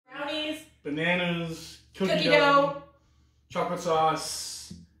bananas, cookie dough, chocolate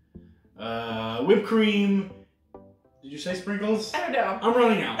sauce, whipped cream. Did you say sprinkles? I don't know. I'm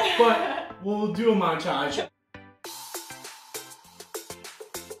running out, but we'll do a montage.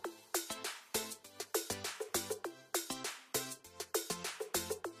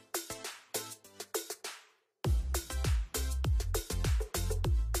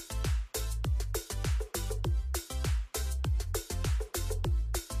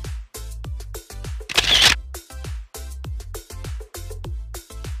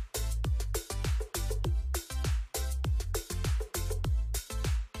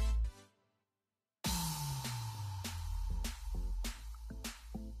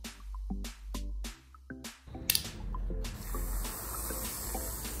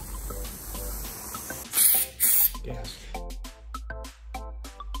 Gas.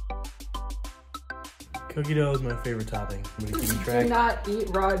 Cookie dough is my favorite topping. I'm gonna keep track. Do not eat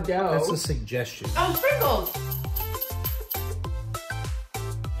raw dough. That's a suggestion. Oh, sprinkles!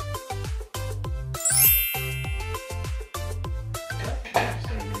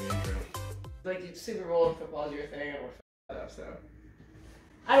 Like Super Bowl and football is your thing, I don't want to f that up, so.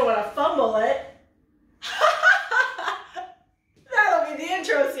 I don't want to fumble it. That'll be the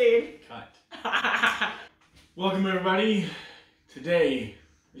intro scene. Cut. Welcome everybody. Today,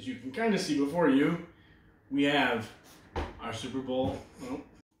 as you can kind of see before you, we have our Super Bowl, well,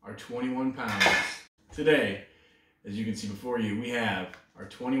 our 21 pounds. Today, as you can see before you, we have our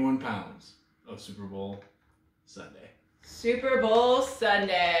 21 pounds of Super Bowl Sunday. Super Bowl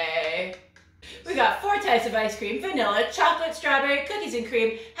Sunday. We got 4 types of ice cream: vanilla, chocolate, strawberry, cookies and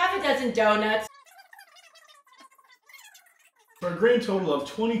cream, half a dozen donuts. For a grand total of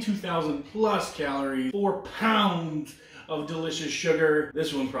 22,000 plus calories, 4 pounds of delicious sugar.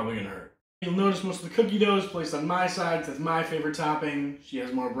 This one's probably gonna hurt. You'll notice most of the cookie dough is placed on my side. That's my favorite topping. She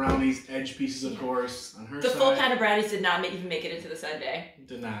has more brownies, edge pieces of course, on her side. The full pan of brownies did not even make it into the sundae.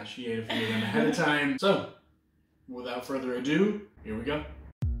 Did not. She ate a few of them ahead of time. So, without further ado, here we go.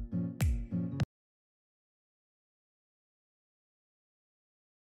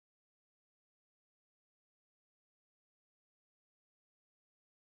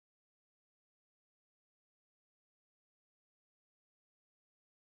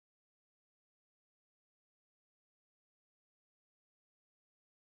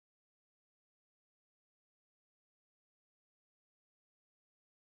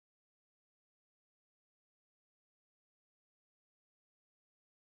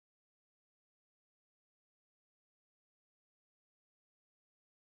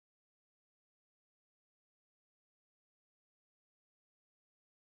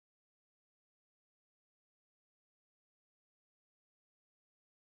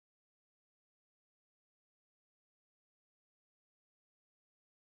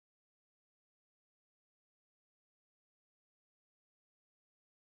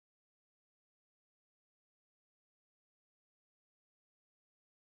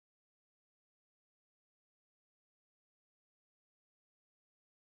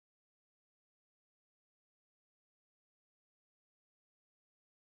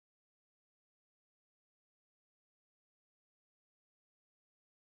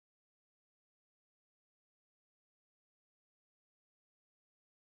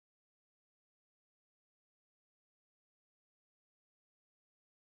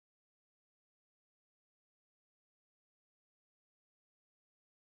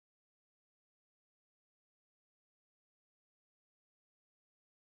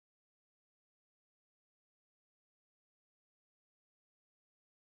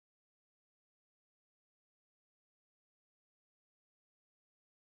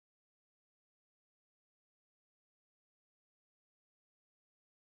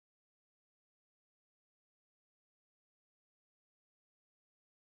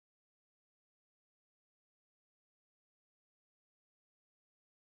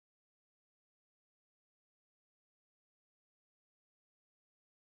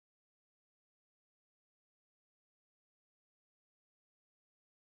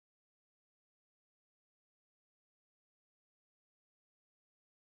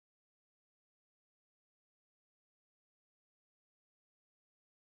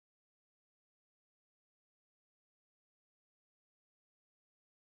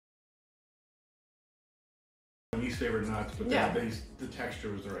 Least favorite nuts, but Yeah. the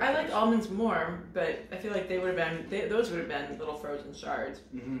texture was the right. I like almonds more, but I feel like they would have been, those would have been little frozen shards.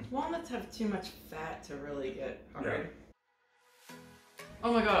 Walnuts have too much fat to really get hard. Yeah.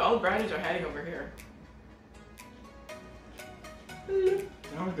 Oh my god, all the brownies are hiding over here.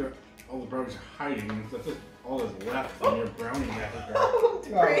 I don't think all the brownies are hiding. That's just all that's left from your brownie batter. Oh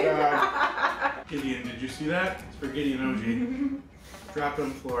god. Gideon, did you see that? It's for Gideon OG. Dropped on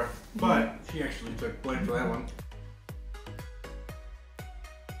the floor. But she actually took blame for that one.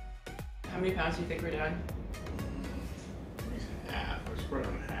 How many pounds do you think we're down? Half. We're spread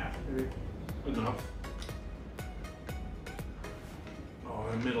on half. Maybe. Enough. Oh,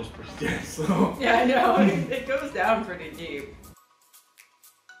 the middle's pretty dense though. Yeah, I know. It goes down pretty deep.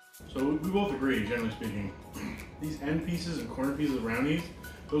 So we both agree, generally speaking, these end pieces and corner pieces of brownies,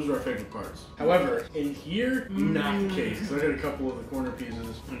 those are our favorite parts. However, in here, not the case. So I got a couple of the corner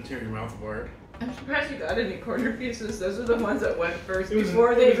pieces. I'm gonna tear your mouth apart. I'm surprised you got any corner pieces. Those are the ones that went first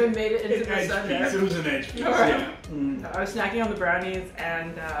before they even made it into the sundae. It was an edge piece, Right. yeah. I was snacking on the brownies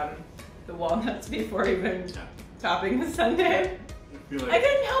and the walnuts before even topping the sundae. I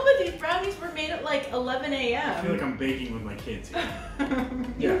couldn't help it. These brownies were made at like 11 a.m. I feel like I'm baking with my kids here.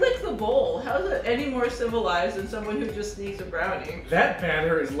 You lick the bowl. How is it any more civilized than someone who just sneaks a brownie? That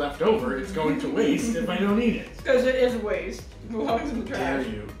batter is left over. It's going to waste if I don't eat it. Because it is waste. It belongs in the trash.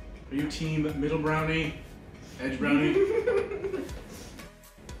 Dare you? Are you team middle brownie, edge brownie?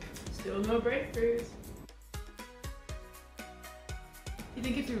 Still no breakthroughs. You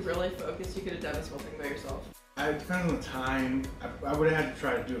think if you really focused, you could have done this whole thing by yourself? It depends on the time. I would have had to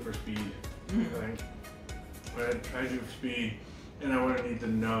try to do it for speed, I think. I would have tried to do it for speed, and I wouldn't need to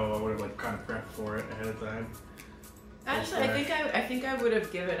know. I would have like kind of prepped for it ahead of time. Actually, I think I would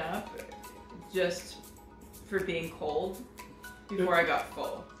have given up just for being cold before I got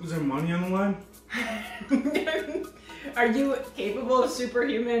full. Was there money on the line? Are you capable of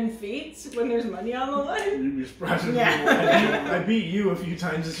superhuman feats when there's money on the line? You'd be surprised. Yeah. I beat you a few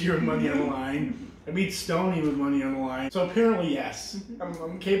times this year with money on the line. I beat Stoney with money on the line. So apparently, yes,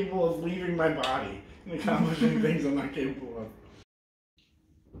 I'm capable of leaving my body and accomplishing things I'm not capable of.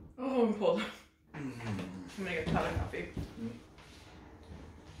 Oh, I'm cold. I'm gonna get a pot of coffee.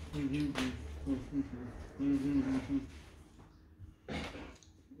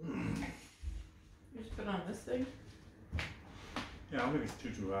 Just put on this thing. Yeah, I don't think it's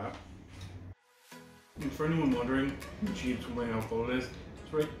too hot. And for anyone wondering, cheap explain how cold it is.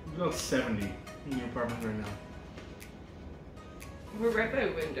 It's right about 70 in your apartment right now. We're right by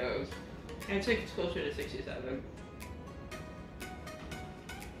windows. And it's like it's closer to 67.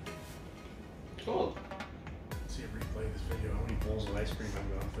 Cold. Let's see a replay of this video. How many bowls of ice cream I've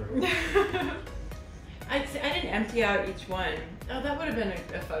gone through. I didn't empty out each one. Oh, that would have been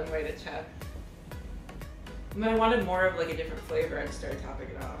a fun way to check. When I wanted more of like a different flavor, I just started topping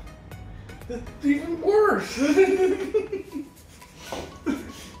it off. That's even worse!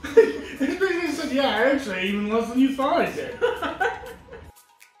 Everybody said, yeah, actually, even less than you thought I did.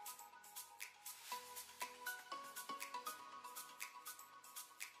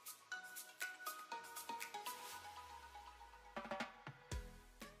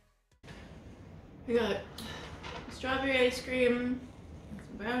 We got strawberry ice cream,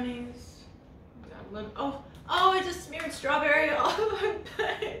 some brownies, we got lemon. Oh, I just smeared strawberry all over my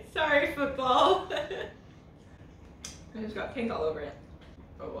butt. Sorry, football. I just got pink all over it.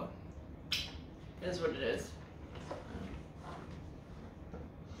 Oh well. It is what it is.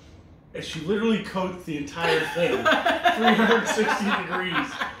 And she literally coats the entire thing 360 degrees.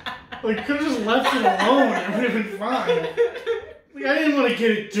 Like, could have just left it alone, it would have been fine. Like, I didn't want to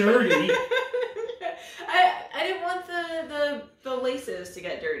get it dirty. I didn't want the laces to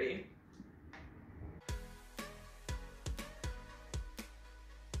get dirty.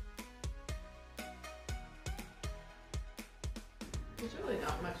 There's really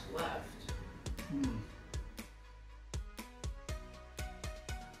not much left.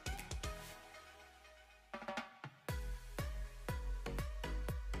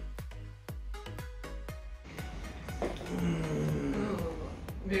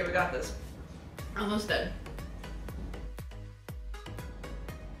 Okay, we got this. Almost done.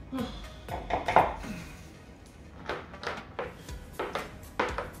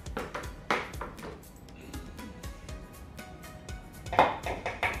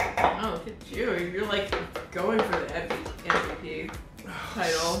 Oh, look at you. You're like going for the MVP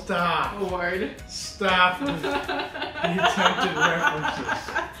title. Stop. Award. Stop the attempted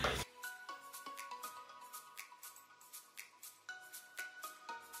references.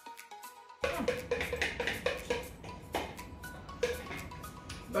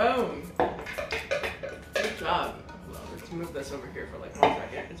 Boom. Good job. Well, let's move this over here for like 1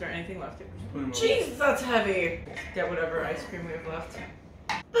 second. Is there anything left here? Jeez, that's heavy. Get whatever ice cream we have left.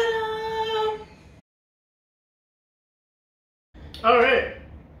 Alright.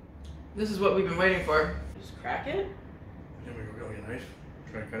 This is what we've been waiting for. Just crack it? Yeah, we go get a knife.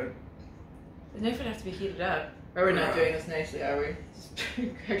 Try to cut it. The knife would have to be heated up. Or we're not doing this nicely, are we? Just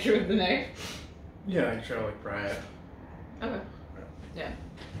crack it with the knife. Yeah, I try to like fry it. Okay. Yeah.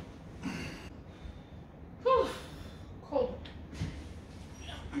 Whew. Cold.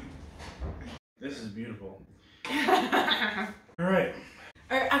 This is beautiful. Alright, Alright.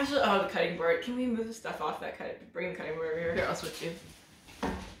 actually, oh, the cutting board. Can we move the stuff off that bring the cutting board over here? Here, I'll switch you.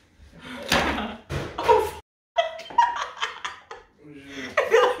 Oh, I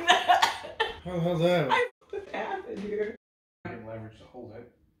feel like that. How's that? What happened here? I can leverage to hold it.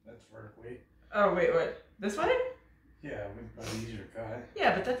 That's vertically. Oh, wait, what? This one? Yeah, it would be probably easier to cut.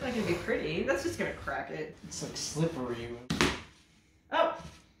 Yeah, but that's not gonna be pretty. That's just gonna crack it. It's like slippery. Oh!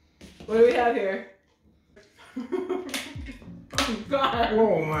 What do we have here? Oh, God.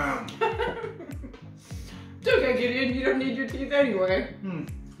 Whoa, man. It's okay, Gideon. You don't need your teeth anyway.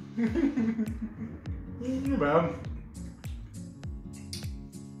 Not bad.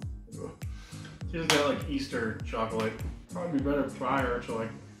 She just got like Easter chocolate. Probably be better prior to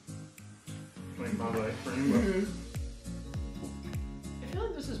like 25 ice cream. Mm-hmm. I feel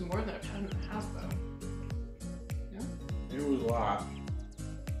like this is more than a pound and a half, though. No? It was a lot.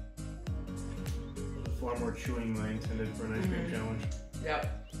 It was far more chewing than I intended for an ice cream challenge.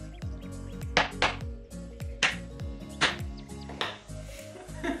 Yep.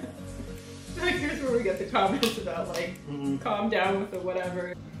 Like, here's where we get the comments about, like, calm down with the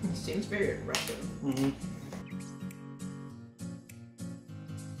whatever. It seems very aggressive.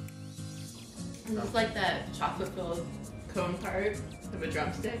 It's like that chocolate-filled cone part of a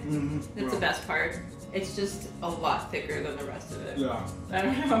drumstick. It's the best part. It's just a lot thicker than the rest of it. Yeah. I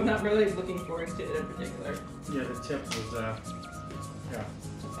don't know, I'm not really looking forward to it in particular. Yeah, the tip was, yeah.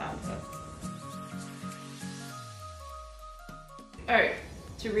 Alright,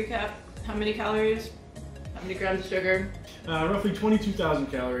 to recap, how many calories? How many grams of sugar? Roughly 22,000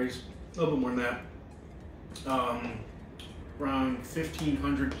 calories, a little bit more than that. Around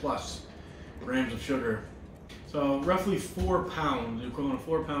 1,500 plus grams of sugar. So roughly 4 pounds, the equivalent of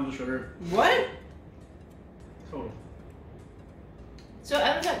 4 pounds of sugar. What? Total. So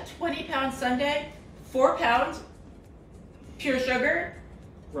out of that 20-pound sundae, 4 pounds pure sugar?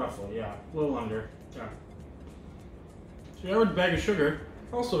 Roughly, yeah. A little under, yeah. So the average bag of sugar,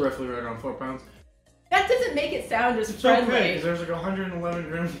 also roughly right around 4 pounds. That doesn't make it sound as It's friendly. okay, because there's like 111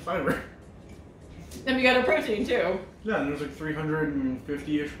 grams of fiber. And we got a protein too. Yeah, and there's like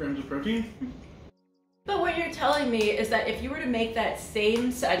 350-ish grams of protein. But what you're telling me is that if you were to make that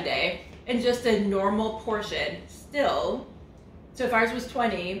same sundae in just a normal portion, still, so if ours was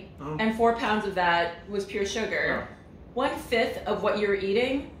 20 and 4 pounds of that was pure sugar, 1/5 of what you're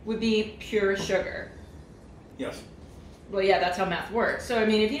eating would be pure sugar. Yes. Well, yeah, that's how math works. So, I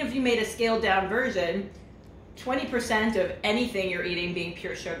mean, even if you made a scaled down version, 20% of anything you're eating being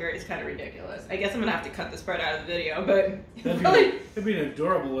pure sugar is kind of ridiculous. I guess I'm gonna have to cut this part out of the video, but That'd be an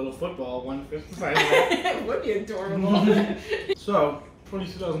adorable little football, 1/5 size. It would be adorable. So,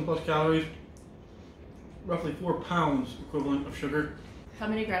 22,000 plus calories, roughly 4 pounds equivalent of sugar. How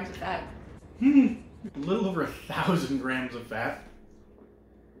many grams of fat? A little over 1,000 grams of fat.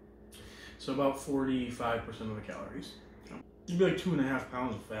 So about 45% of the calories. You'd be like 2.5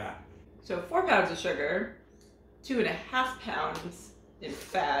 pounds of fat. So 4 pounds of sugar, 2.5 pounds in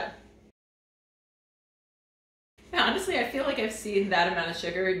fat. Yeah, honestly, I feel like I've seen that amount of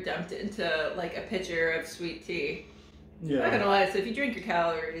sugar dumped into like a pitcher of sweet tea. Yeah. I'm not gonna lie, so if you drink your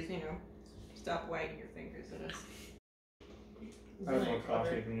calories, you know, stop wagging your fingers at us. I have more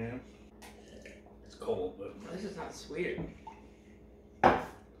coffee than you. It's cold, but... This is not sweet.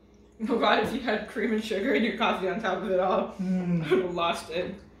 Oh god, if you had cream and sugar and your coffee on top of it all, I would have lost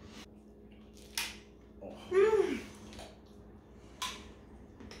it.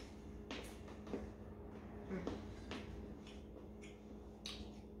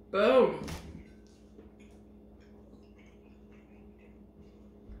 Boom.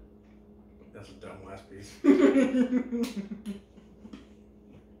 That's a dumb last piece.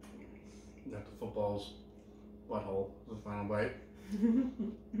 Not the football's butthole, the final bite.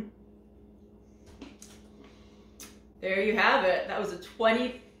 There you have it. That was a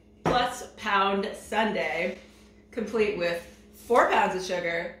 20+ pound sundae, complete with 4 pounds of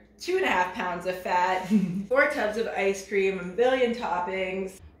sugar, 2.5 pounds of fat, 4 tubs of ice cream, a million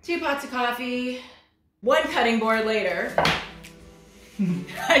toppings, 2 pots of coffee, 1 cutting board later.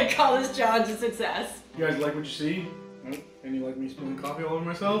 I'd call this challenge a success. You guys like what you see? And you like me spilling coffee all over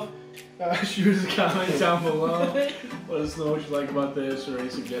myself? Shoot us a comment down below. Let us know what you like about this or any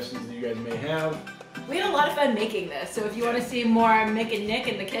suggestions that you guys may have. We had a lot of fun making this, so if you want to see more Mick and Nick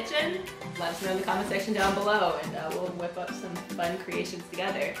in the kitchen, let us know in the comment section down below, and we'll whip up some fun creations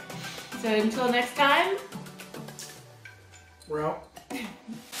together. So until next time, We're out.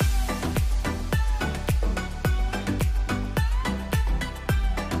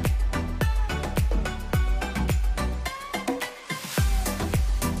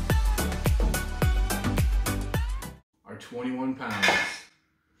 21 pounds.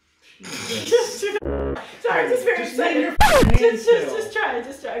 Jesus. Sorry, just very Just excited. leave your hands still. Just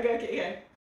try. Okay.